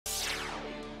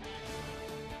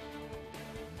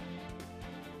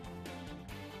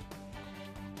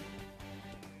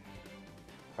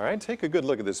All right, take a good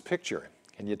look at this picture.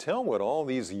 Can you tell what all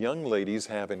these young ladies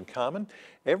have in common?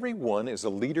 Everyone is a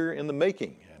leader in the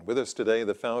making. And with us today,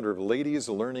 the founder of Ladies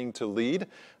Learning to Lead,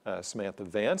 Samantha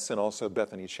Vance, and also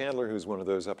Bethany Chandler, who's one of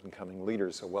those up-and-coming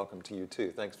leaders. So welcome to you,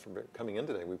 too. Thanks for coming in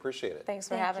today. We appreciate it. Thanks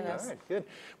for having us. All right, good.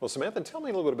 Well, Samantha, tell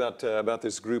me a little bit about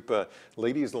this group,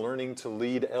 Ladies Learning to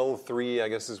Lead, L3, I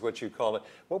guess is what you call it.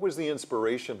 What was the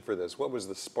inspiration for this? What was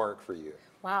the spark for you?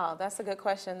 Wow, that's a good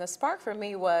question. The spark for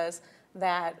me was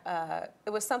that it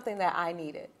was something that I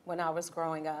needed when I was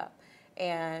growing up.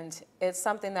 And it's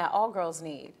something that all girls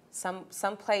need, some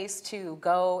place to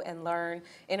go and learn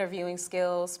interviewing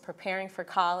skills, preparing for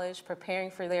college, preparing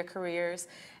for their careers,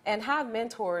 and have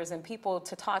mentors and people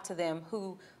to talk to them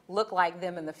who look like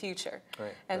them in the future.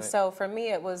 Right. So for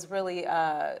me, it was really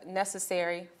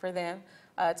necessary for them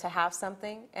to have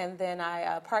something, and then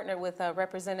I partnered with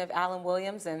Representative Alan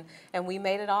Williams, and we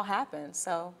made it all happen.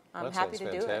 So I'm happy to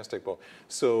do it. Fantastic. Well,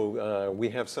 so we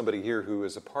have somebody here who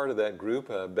is a part of that group,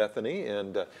 Bethany.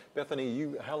 And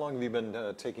Bethany, how long have you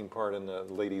been taking part in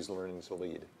Ladies Learning to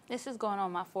Lead? This is going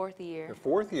on my 4th year. Your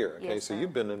 4th year. Okay, yes, so sir.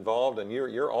 You've been involved, and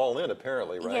you're all in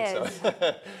apparently, right? Yes. So,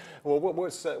 well,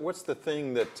 what's the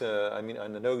thing that I mean? I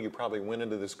know you probably went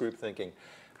into this group thinking,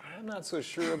 I'm not so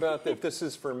sure about if this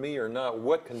is for me or not.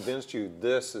 What convinced you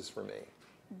this is for me?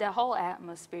 The whole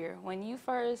atmosphere. When you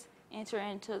first enter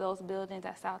into those buildings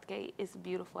at Southgate, it's a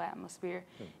beautiful atmosphere.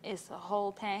 It's a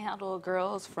whole panhandle of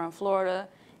girls from Florida,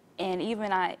 and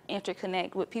even I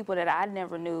interconnect with people that I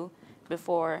never knew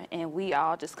before, and we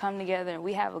all just come together and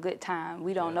we have a good time.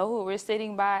 We don't know who we're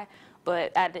sitting by,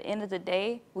 but at the end of the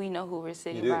day, we know who we're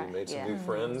sitting by. You made some new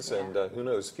friends, and who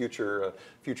knows, future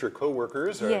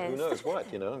co-workers, or who knows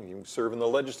what, you serve in the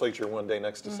legislature one day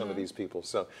next to some of these people.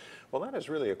 So, well, that is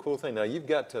really a cool thing. Now, you've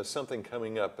got something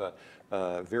coming up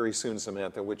very soon,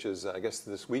 Samantha, which is, I guess,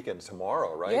 this weekend,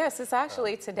 tomorrow, right? Yes, it's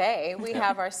actually today. We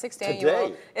have our 6th annual.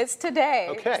 Today? It's today.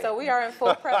 Okay. So we are in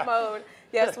full prep mode.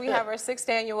 Yes, we have our 6th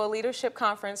annual leadership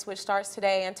conference, which starts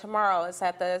today and tomorrow. It's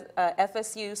at the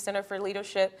FSU Center for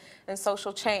Leadership and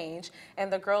Social Change,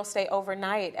 and the girls stay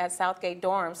overnight at Southgate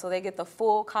dorms, so they get the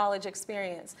full college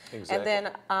experience. Exactly. And then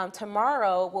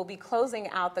tomorrow we'll be closing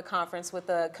out the conference with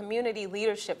a community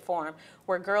leadership forum,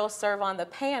 where girls serve on the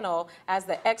panel as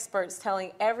the experts,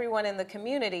 telling everyone in the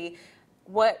community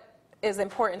what is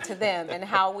important to them and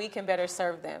how we can better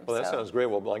serve them. Well, that sounds great.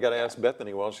 Well, I got to ask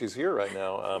Bethany while she's here right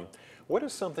now. What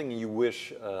is something you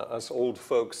wish us old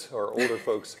folks or older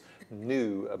folks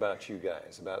knew about you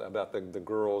guys, about the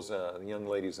girls, the young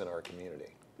ladies in our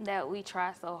community? That we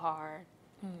try so hard.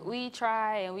 We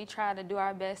try to do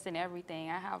our best in everything.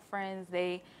 I have friends,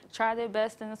 they try their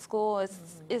best in the school.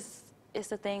 It's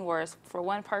a thing where it's for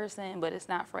one person, but it's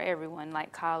not for everyone,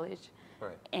 like college.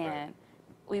 Right. And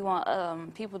we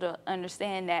want people to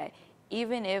understand that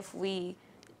even if we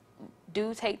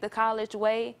do take the college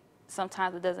way,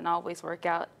 sometimes it doesn't always work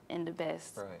out in the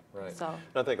best. Right. So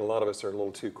I think a lot of us are a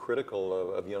little too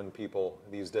critical of young people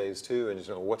these days too, and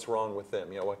what's wrong with them?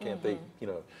 Why can't they,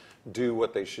 do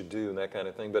what they should do and that kind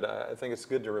of thing. But I think it's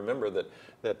good to remember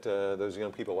that those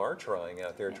young people are trying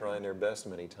out there, trying their best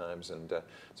many times, and so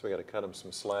we got to cut them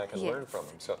some slack and learn from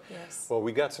them. So, well,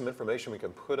 we got some information we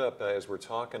can put up as we're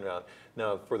talking about.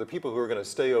 Now, for the people who are going to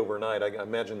stay overnight, I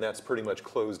imagine that's pretty much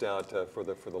closed out for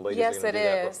the ladies. Yes, it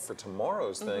is. But for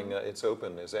tomorrow's thing, it's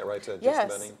open. Is that right?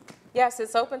 Yes. Yes,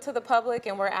 it's open to the public,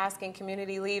 and we're asking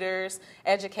community leaders,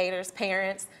 educators,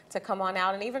 parents to come on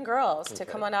out, and even girls to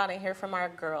come on out and hear from our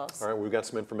girls. All right, we've got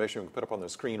some information we can put up on the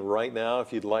screen right now.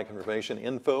 If you'd like information,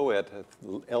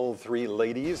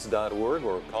 info@l3ladies.org,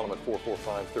 or call them at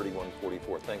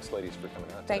 445-3144. Thanks, ladies, for coming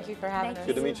out today. Thank you for having us.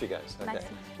 Good to meet you guys. Okay. Nice.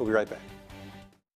 We'll be right back.